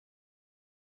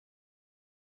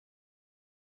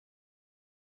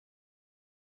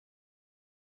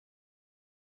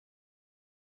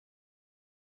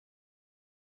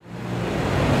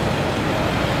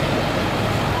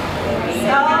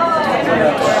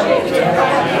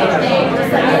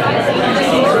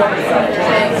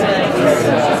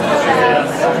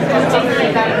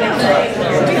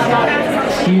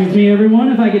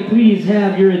everyone, if I could please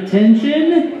have your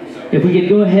attention. If we could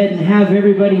go ahead and have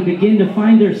everybody begin to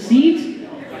find their seat,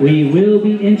 we will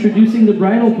be introducing the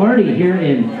bridal party here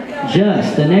in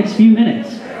just the next few minutes.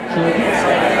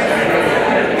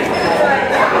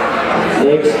 So,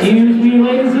 excuse me,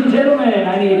 ladies and gentlemen,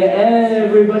 I need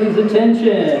everybody's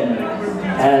attention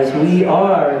as we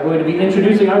are going to be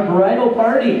introducing our bridal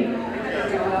party.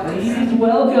 Please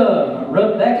welcome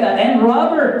Rebecca and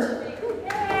Robert.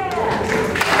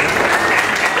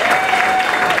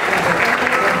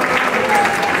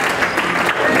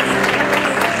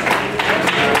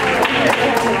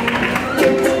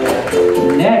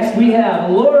 Next, we have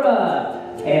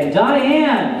Laura and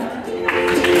Diane.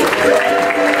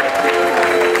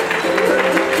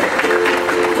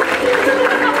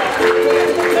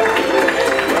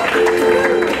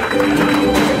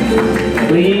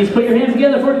 Please put your hands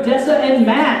together for Dessa and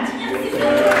Matt.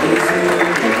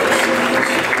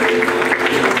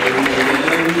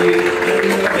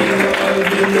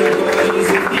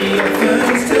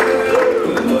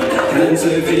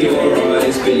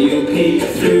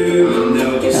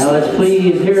 Now let's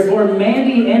please hear it for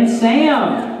Mandy and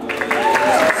Sam.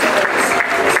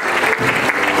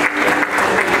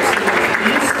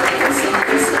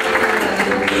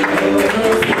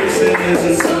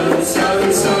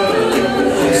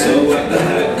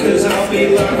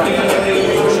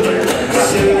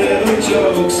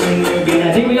 And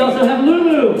I think we also have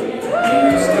Lulu.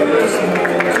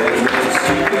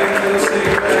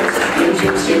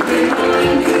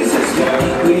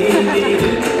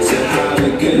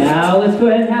 Now let's go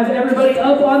ahead and have everybody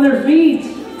up on their feet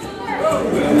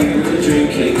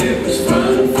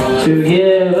to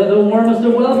give the warmest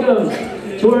of welcomes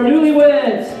to our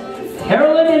newlyweds,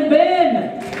 Carolyn and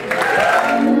Ben.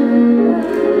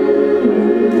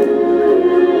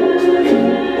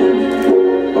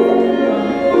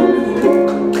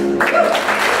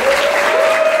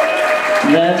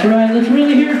 That's right, let's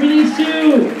really hear it for these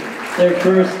two. Their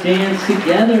first dance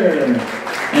together.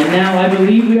 And now I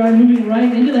believe we are moving right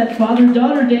into that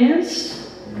father-daughter dance.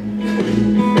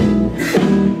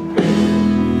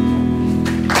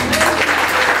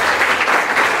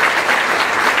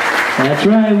 That's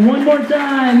right, one more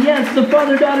time. Yes, the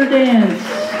father-daughter dance.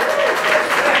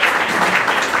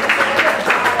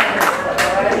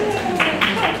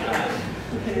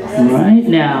 Right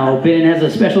now, Ben has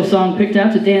a special song picked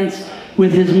out to dance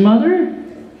with his mother.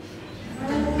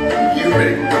 You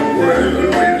make the world we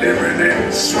living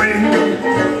in swing,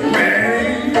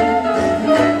 man.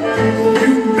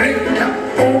 You make the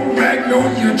old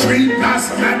magnolia tree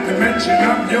blossom at the mention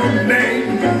of your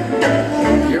name.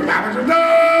 Your mama's a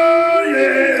dog,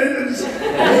 yes.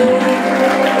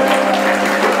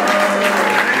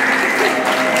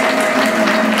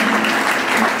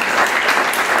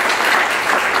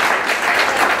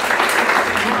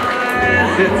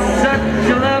 It's such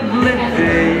a lovely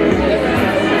day.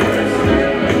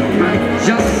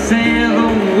 Just say the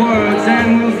words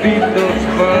and we'll beat those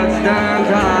birds down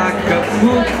to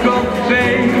Acapulco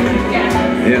Bay.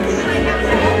 It's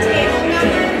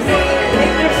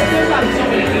so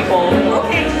many people.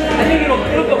 Okay. I think it'll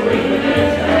go pretty quick.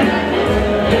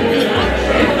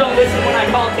 People don't listen when I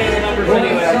call table numbers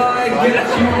anyway. They're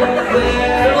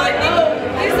like, oh,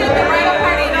 you said the bridal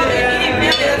party and all the immediate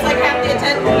family. That's like half the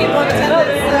people in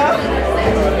attendance, so.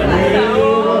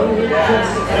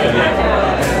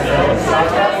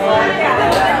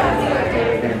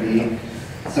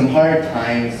 Some hard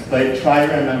times, but try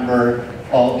to remember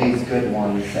all these good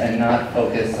ones and not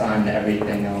focus on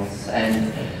everything else.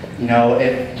 And you know,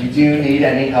 if you do need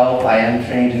any help, I am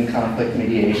trained in conflict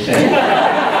mediation. So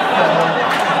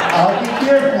I'll be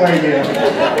here for you.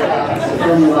 So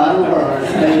from the bottom of our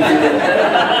hearts, thank you.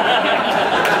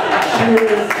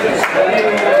 Cheers.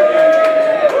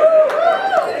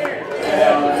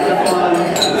 Have fun,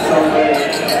 celebrate.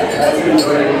 That's been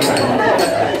great.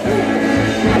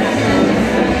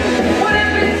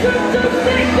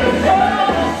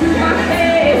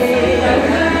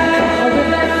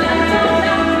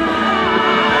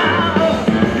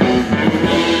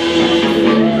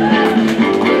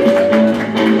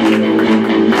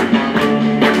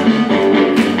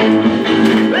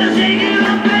 Shake it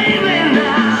up, baby,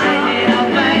 now. Shake it up,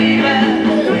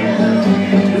 baby.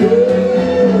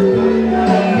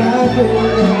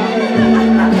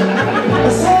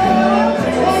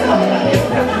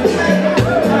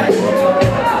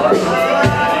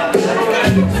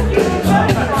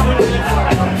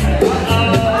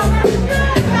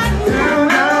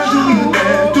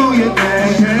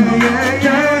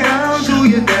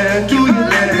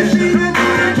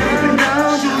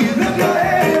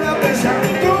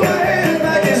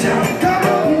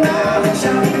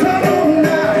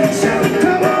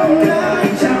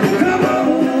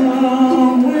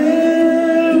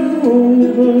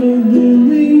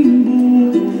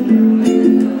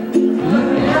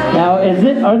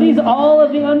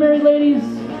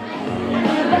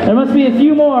 be a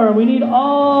few more. We need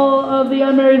all of the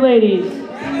unmarried ladies.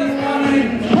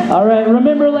 All right,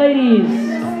 remember ladies.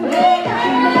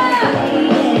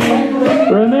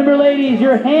 Remember ladies,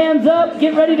 your hands up.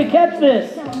 Get ready to catch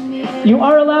this. You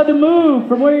are allowed to move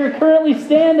from where you're currently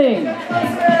standing.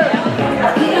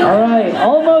 All right,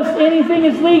 almost anything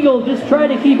is legal. Just try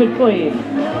to keep it clean.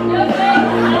 All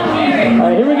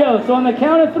right, here we go. So on the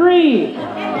count of 3.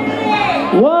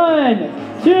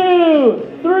 1,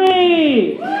 2,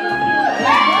 3.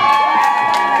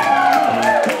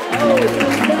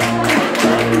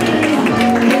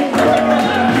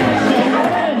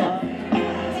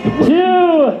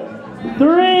 2,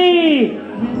 3.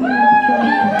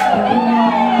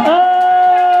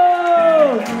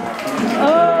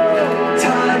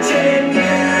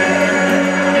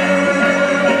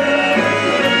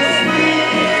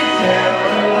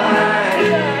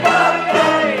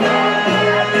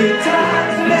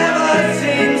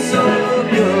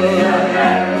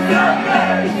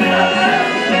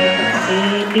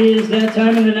 It is that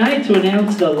time of the night to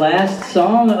announce the last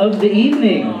song of the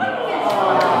evening.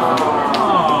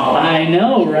 I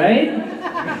know, right?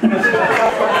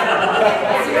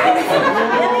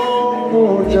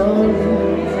 Oh, John,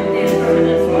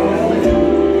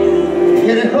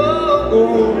 get it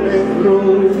home and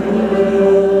through.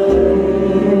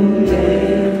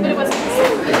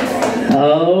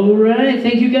 All right,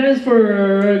 thank you guys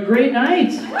for a great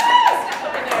night.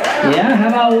 Yeah,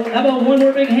 how about one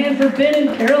more big hand for Ben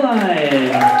and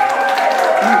Caroline?